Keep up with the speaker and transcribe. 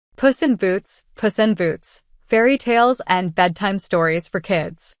Puss in Boots, Puss in Boots, fairy tales and bedtime stories for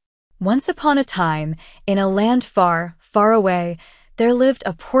kids. Once upon a time, in a land far, far away, there lived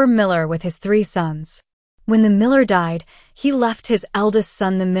a poor miller with his 3 sons. When the miller died, he left his eldest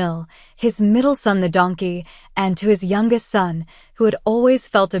son the mill, his middle son the donkey, and to his youngest son, who had always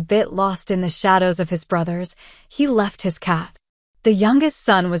felt a bit lost in the shadows of his brothers, he left his cat. The youngest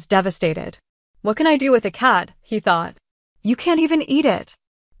son was devastated. "What can I do with a cat?" he thought. "You can't even eat it."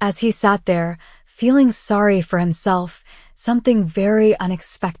 As he sat there, feeling sorry for himself, something very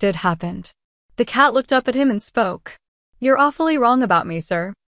unexpected happened. The cat looked up at him and spoke. "You're awfully wrong about me,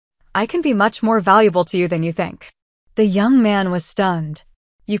 sir. I can be much more valuable to you than you think." The young man was stunned.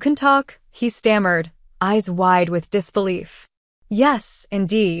 "You can talk?" he stammered, eyes wide with disbelief. "Yes,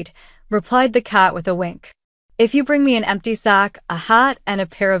 indeed," replied the cat with a wink. "If you bring me an empty sack, a hat, and a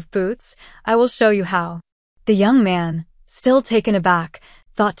pair of boots, I will show you how." The young man, still taken aback,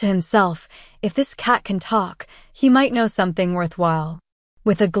 thought to himself, if this cat can talk, he might know something worthwhile.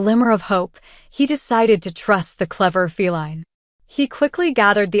 With a glimmer of hope, he decided to trust the clever feline. He quickly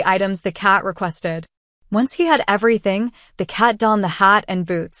gathered the items the cat requested. Once he had everything, the cat donned the hat and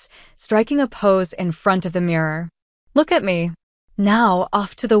boots, striking a pose in front of the mirror. "Look at me." "Now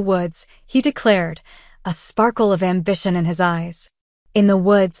off to the woods," he declared, a sparkle of ambition in his eyes. In the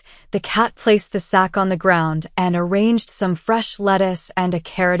woods, the cat placed the sack on the ground and arranged some fresh lettuce and a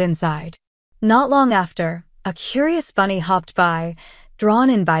carrot inside. Not long after, a curious bunny hopped by, drawn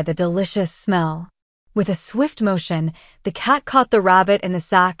in by the delicious smell. With a swift motion, the cat caught the rabbit in the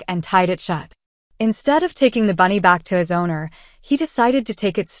sack and tied it shut. Instead of taking the bunny back to his owner, he decided to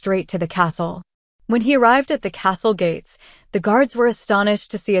take it straight to the castle. When he arrived at the castle gates, the guards were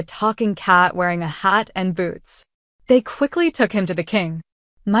astonished to see a talking cat wearing a hat and boots. They quickly took him to the king.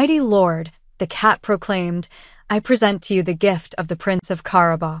 "Mighty lord," the cat proclaimed, "I present to you the gift of the Prince of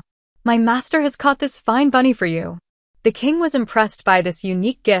Carabas. My master has caught this fine bunny for you." The king was impressed by this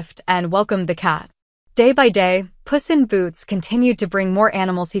unique gift and welcomed the cat. Day by day, Puss in Boots continued to bring more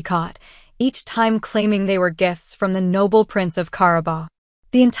animals he caught, each time claiming they were gifts from the noble Prince of Carabas.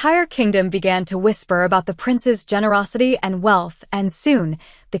 The entire kingdom began to whisper about the prince's generosity and wealth, and soon,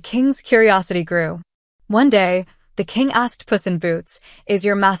 the king's curiosity grew. One day, the king asked Puss in Boots, "Is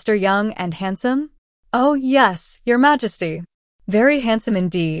your master young and handsome?" "Oh, yes, your majesty." "Very handsome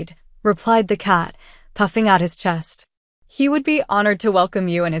indeed," replied the cat, puffing out his chest. "He would be honored to welcome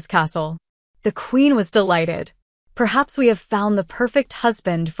you in his castle." The queen was delighted. "Perhaps we have found the perfect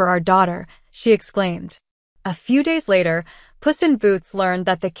husband for our daughter," she exclaimed. A few days later, Puss in Boots learned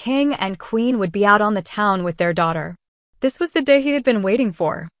that the king and queen would be out on the town with their daughter. This was the day he had been waiting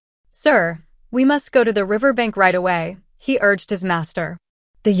for. "Sir, we must go to the riverbank right away," he urged his master.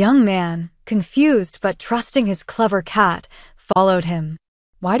 The young man, confused but trusting his clever cat, followed him.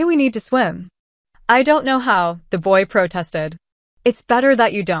 "Why do we need to swim?" "I don't know how," the boy protested. "It's better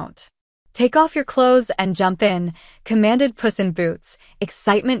that you don't. Take off your clothes and jump in," commanded Puss in Boots,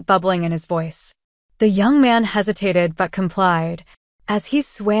 excitement bubbling in his voice. The young man hesitated but complied. As he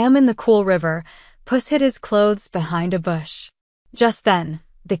swam in the cool river, Puss hid his clothes behind a bush. Just then,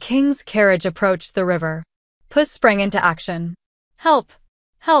 the king's carriage approached the river. Puss sprang into action. "Help!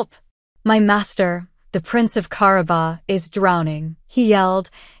 Help! My master, the Prince of Carabas, is drowning," he yelled,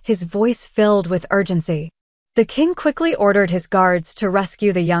 his voice filled with urgency. The king quickly ordered his guards to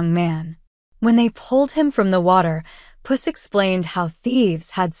rescue the young man. When they pulled him from the water, Puss explained how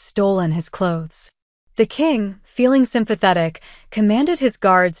thieves had stolen his clothes. The king, feeling sympathetic, commanded his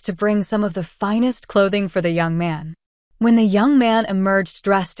guards to bring some of the finest clothing for the young man. When the young man emerged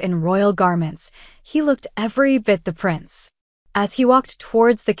dressed in royal garments, he looked every bit the prince. As he walked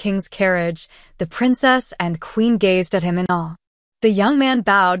towards the king's carriage, the princess and queen gazed at him in awe. The young man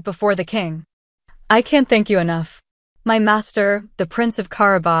bowed before the king. "I can't thank you enough. My master, the Prince of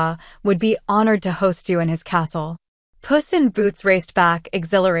Carabas, would be honored to host you in his castle." Puss in Boots raced back,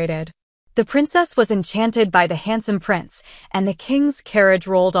 exhilarated. The princess was enchanted by the handsome prince, and the king's carriage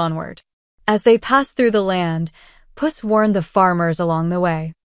rolled onward. As they passed through the land, Puss warned the farmers along the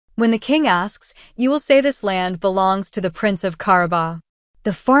way. "When the king asks, you will say this land belongs to the Prince of Carabas."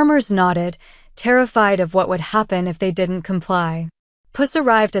 The farmers nodded, terrified of what would happen if they didn't comply. Puss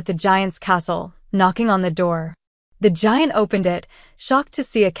arrived at the giant's castle, knocking on the door. The giant opened it, shocked to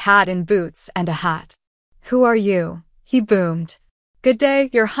see a cat in boots and a hat. "Who are you?" he boomed. "Good day,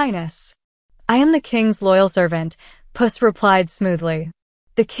 your highness." "I am the king's loyal servant," Puss replied smoothly.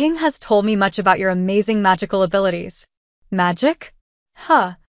 "The king has told me much about your amazing magical abilities." "Magic?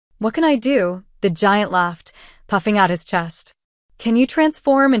 Huh. What can I do?" The giant laughed, puffing out his chest. "Can you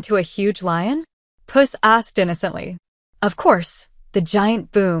transform into a huge lion?" Puss asked innocently. "Of course. The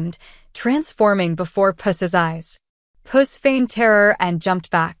giant boomed, transforming before Puss's eyes. Puss feigned terror and jumped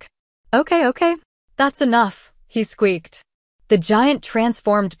back. Okay, that's enough, he squeaked. The giant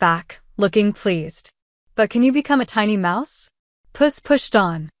transformed back, looking pleased. But can you become a tiny mouse? Puss pushed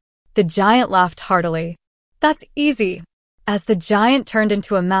on. The giant laughed heartily. That's easy. As the giant turned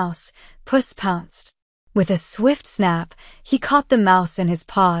into a mouse, Puss pounced. With a swift snap, he caught the mouse in his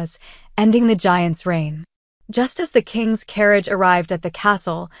paws, ending the giant's reign. Just as the king's carriage arrived at the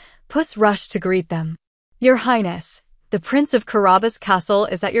castle, Puss rushed to greet them. Your Highness, the Prince of Carabas Castle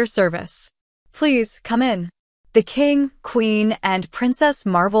is at your service. Please, come in. The king, queen, and princess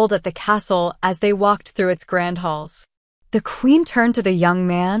marveled at the castle as they walked through its grand halls. The queen turned to the young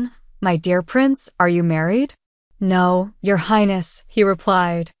man. My dear prince, are you married? No, your highness, he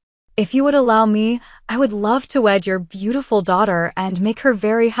replied. If you would allow me, I would love to wed your beautiful daughter and make her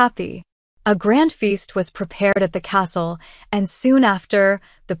very happy. A grand feast was prepared at the castle, and soon after,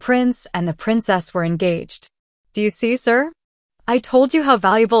 the prince and the princess were engaged. Do you see, sir? I told you how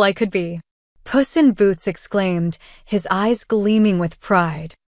valuable I could be. Puss in Boots exclaimed, his eyes gleaming with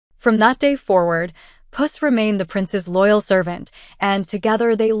pride. From that day forward, Puss remained the prince's loyal servant, and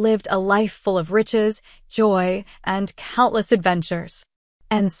together they lived a life full of riches, joy, and countless adventures.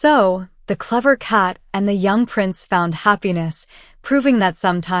 And so, the clever cat and the young prince found happiness, proving that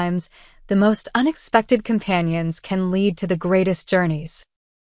sometimes, the most unexpected companions can lead to the greatest journeys.